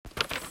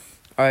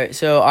Alright,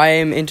 so I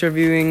am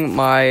interviewing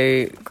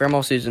my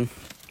Grandma Susan.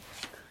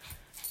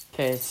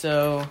 Okay,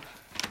 so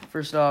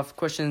first off,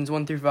 questions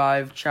 1 through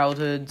 5,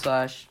 childhood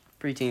 /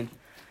 preteen.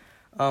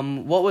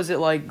 What was it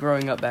like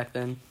growing up back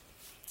then?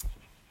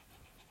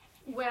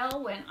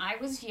 Well, when I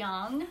was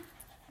young,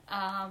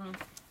 I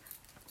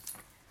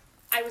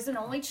was an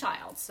only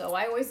child, so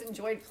I always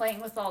enjoyed playing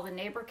with all the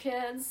neighbor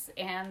kids,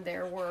 and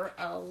there were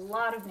a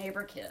lot of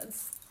neighbor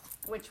kids,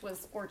 which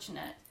was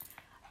fortunate.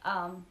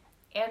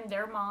 And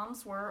their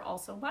moms were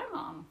also my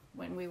mom.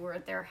 When we were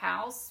at their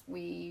house,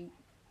 we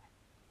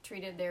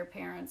treated their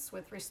parents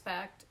with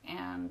respect,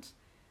 and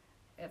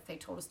if they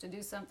told us to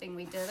do something,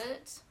 we did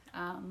it.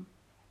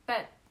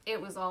 But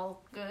it was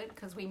all good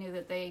because we knew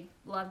that they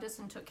loved us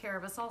and took care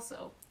of us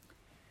also.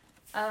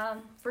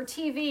 For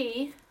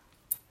TV,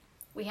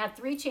 we had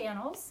 3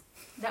 channels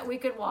that we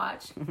could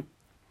watch.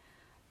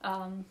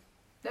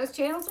 Those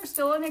channels are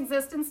still in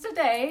existence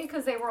today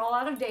because they were all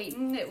out of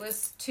Dayton. It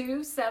was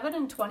 2, 7,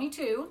 and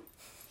 22.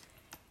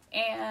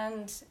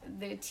 And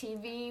the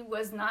TV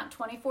was not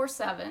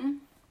 24/7.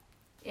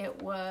 It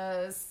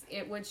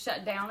would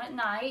shut down at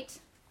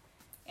night,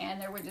 and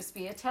there would just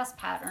be a test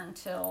pattern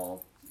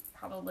till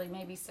probably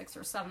maybe 6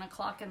 or 7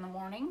 o'clock in the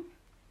morning.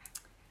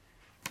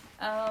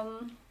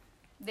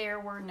 There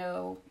were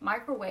no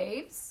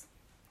microwaves,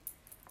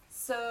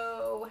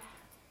 so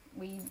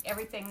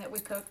everything that we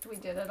cooked, we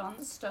did it on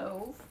the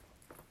stove.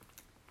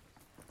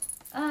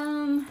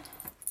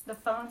 The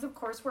phones, of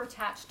course, were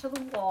attached to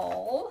the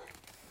wall,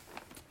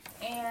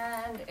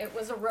 and it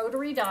was a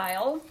rotary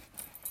dial,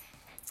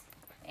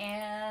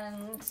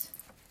 and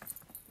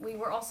we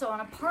were also on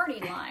a party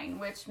line,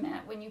 which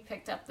meant when you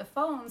picked up the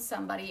phone,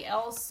 somebody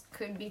else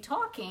could be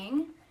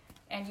talking,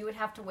 and you would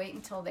have to wait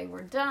until they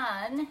were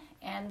done,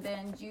 and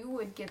then you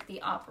would get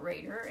the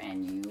operator,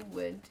 and you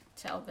would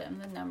tell them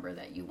the number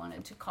that you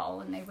wanted to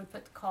call, and they would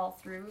put the call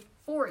through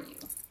for you.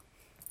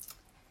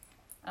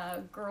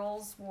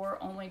 Girls wore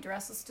only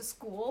dresses to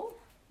school.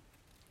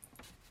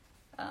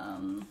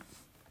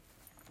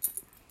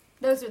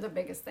 Those are the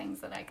biggest things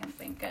that I can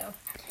think of.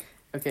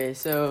 Okay,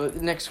 so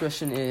the next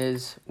question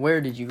is, where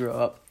did you grow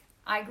up?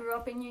 I grew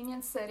up in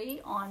Union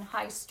City on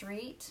High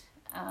Street,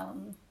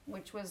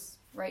 which was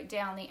right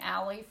down the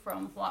alley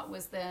from what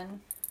was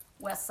then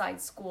West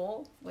Side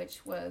School,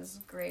 which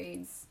was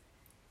grades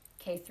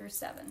K through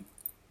 7.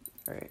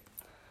 All right.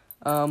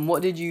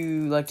 What did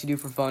you like to do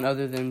for fun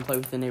other than play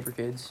with the neighbor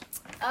kids?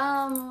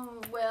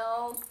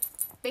 Well,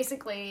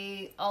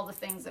 basically all the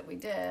things that we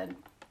did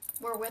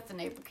were with the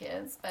neighbor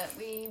kids, but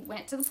we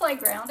went to the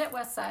playground at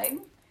West Side.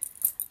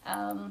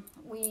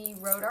 We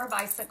rode our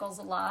bicycles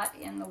a lot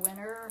in the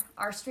winter.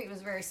 Our street was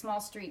a very small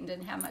street and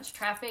didn't have much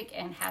traffic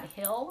and had a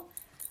hill.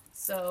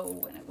 So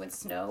when it would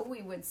snow,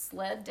 we would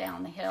sled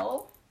down the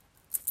hill.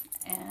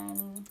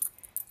 And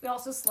we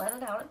also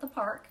sledded out at the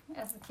park,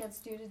 as the kids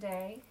do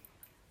today.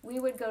 We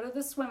would go to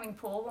the swimming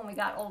pool when we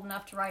got old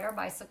enough to ride our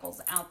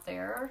bicycles out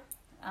there.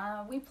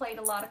 We played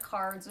a lot of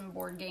cards and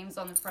board games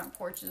on the front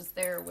porches.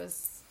 There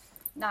was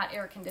not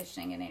air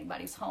conditioning in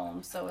anybody's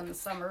home, so in the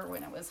summer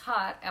when it was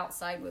hot,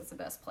 outside was the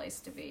best place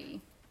to be.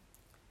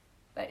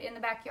 But in the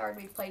backyard,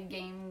 we played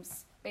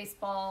games,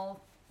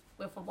 baseball,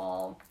 wiffle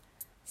ball,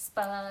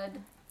 spud,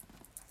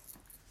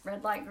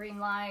 red light,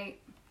 green light,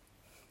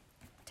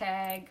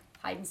 tag,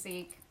 hide and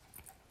seek.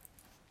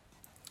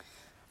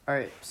 All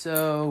right,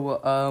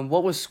 so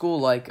what was school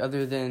like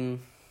other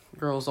than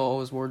girls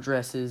always wore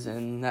dresses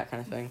and that kind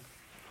of thing?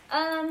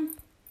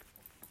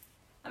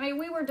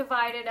 We were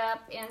divided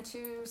up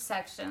into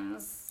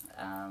sections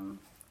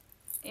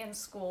in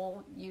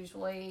school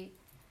usually,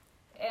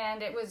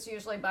 and it was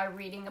usually by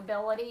reading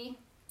ability.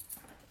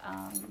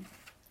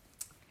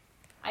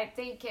 I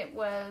think it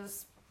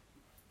was,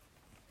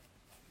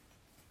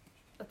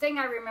 the thing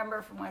I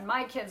remember from when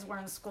my kids were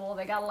in school,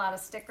 they got a lot of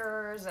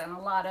stickers and a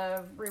lot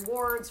of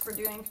rewards for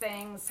doing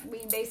things.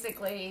 We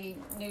basically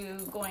knew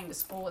going to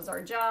school was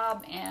our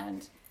job,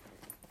 and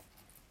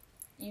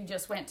you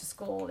just went to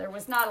school. There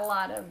was not a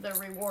lot of the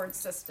reward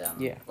system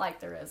like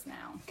there is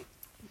now.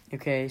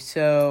 Okay,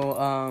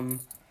 so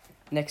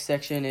next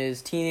section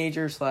is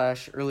teenager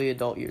 / early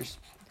adult years.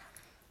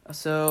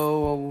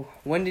 So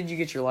when did you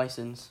get your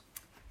license?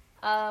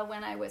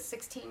 When I was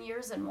 16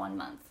 years and 1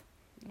 month.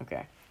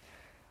 Okay.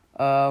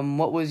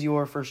 What was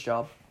your first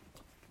job?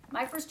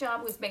 My first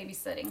job was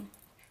babysitting.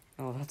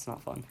 Oh, that's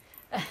not fun.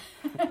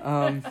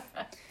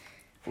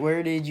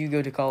 Where did you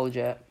go to college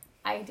at?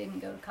 I didn't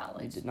go to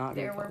college. You did not go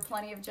to There college. were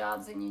plenty of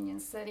jobs in Union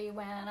City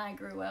when I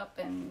grew up,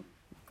 and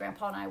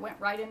Grandpa and I went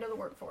right into the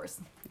workforce.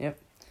 Yep.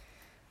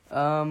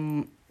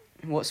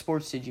 What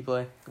sports did you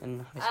play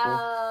in high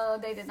school?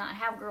 They did not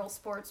have girls'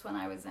 sports when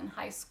I was in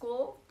high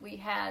school. We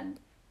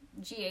had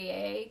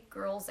GAA,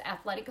 Girls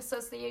Athletic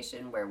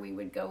Association, where we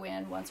would go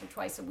in once or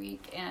twice a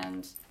week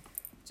and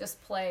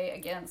just play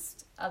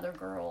against other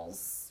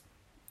girls.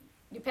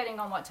 Depending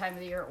on what time of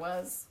the year it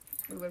was,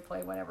 we would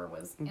play whatever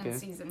was in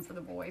season for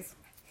the boys.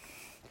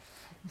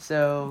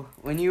 So,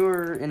 when you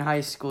were in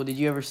high school, did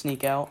you ever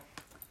sneak out?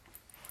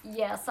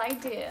 Yes, I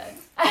did.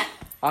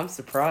 I'm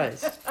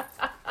surprised.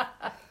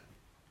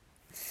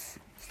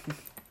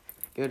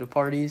 go to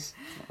parties,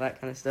 all that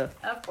kind of stuff?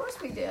 Of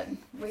course we did.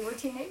 We were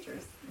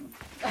teenagers.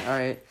 All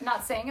right.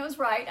 Not saying it was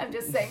right. I'm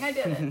just saying I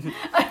did it.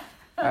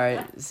 All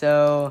right.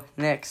 So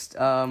next,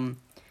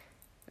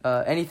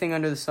 anything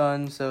under the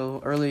sun.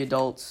 So early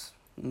adults,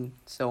 and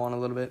so on a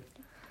little bit.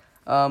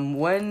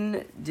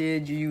 When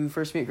did you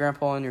first meet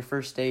Grandpa on your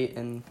first date?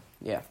 And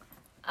yeah.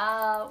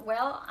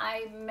 Well,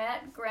 I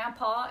met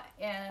Grandpa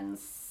in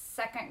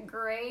second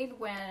grade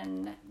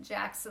when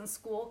Jackson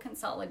School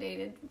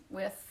consolidated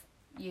with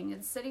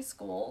Union City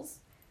Schools,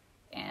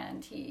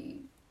 and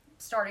he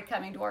started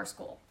coming to our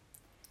school.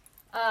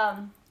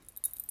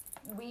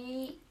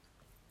 We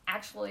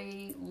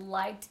actually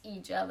liked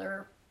each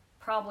other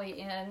probably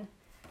in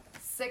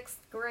sixth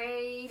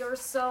grade or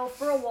so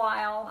for a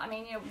while. I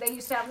mean, they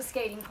used to have the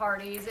skating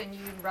parties, and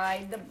you'd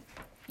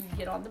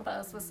get on the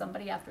bus with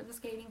somebody after the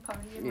skating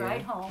party and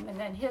ride home. And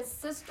then his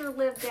sister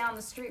lived down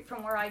the street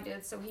from where I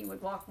did, so he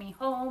would walk me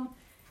home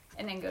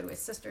and then go to his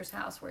sister's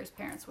house where his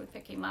parents would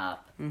pick him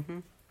up. Mm-hmm.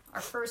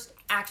 Our first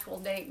actual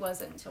date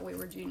wasn't until we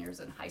were juniors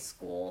in high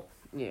school.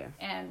 Yeah.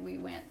 And we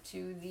went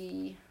to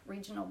the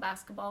regional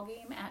basketball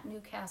game at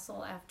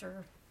Newcastle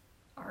after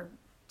our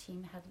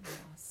team had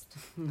lost.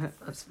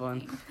 That's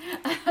fun.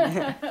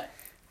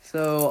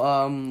 So,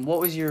 what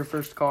was your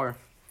first car?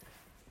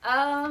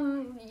 I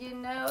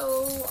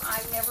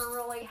never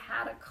really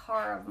had a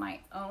car of my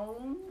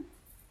own.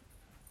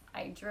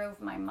 I drove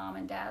my mom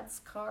and dad's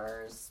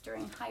cars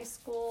during high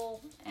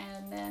school,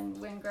 and then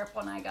when Grandpa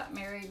and I got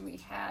married, we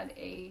had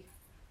a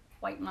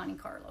white Monte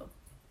Carlo.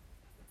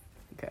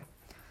 Okay.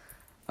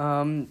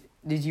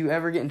 Did you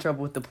ever get in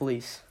trouble with the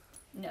police?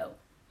 No.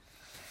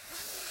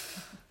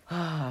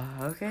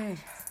 Okay.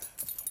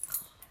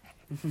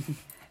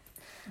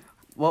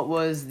 What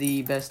was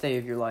the best day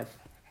of your life?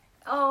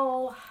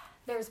 Oh,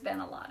 there's been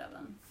a lot of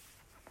them.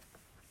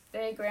 The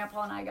day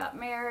Grandpa and I got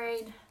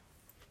married,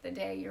 the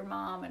day your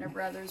mom and her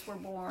brothers were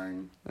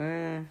born,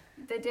 the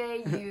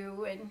day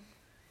you and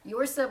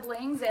your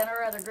siblings and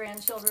our other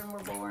grandchildren were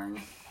born.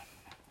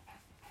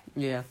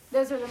 Yeah.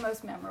 Those are the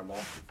most memorable.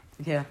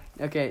 Yeah.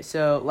 Okay,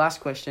 so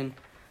last question.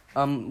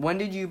 When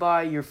did you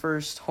buy your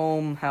first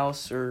home,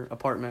 house, or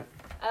apartment?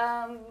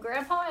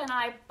 Grandpa and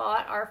I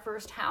bought our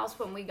first house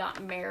when we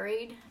got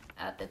married.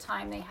 At the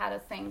time, they had a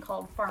thing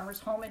called Farmers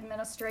Home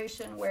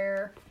Administration,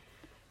 where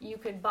you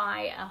could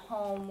buy a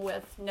home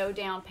with no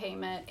down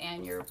payment,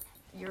 and your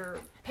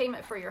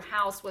payment for your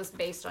house was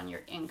based on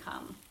your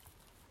income.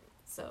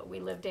 So we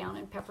lived down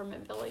in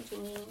Peppermint Village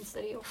in Union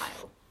City,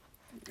 Ohio.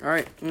 All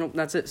right. Nope,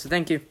 that's it. So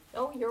thank you.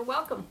 Oh, you're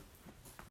welcome.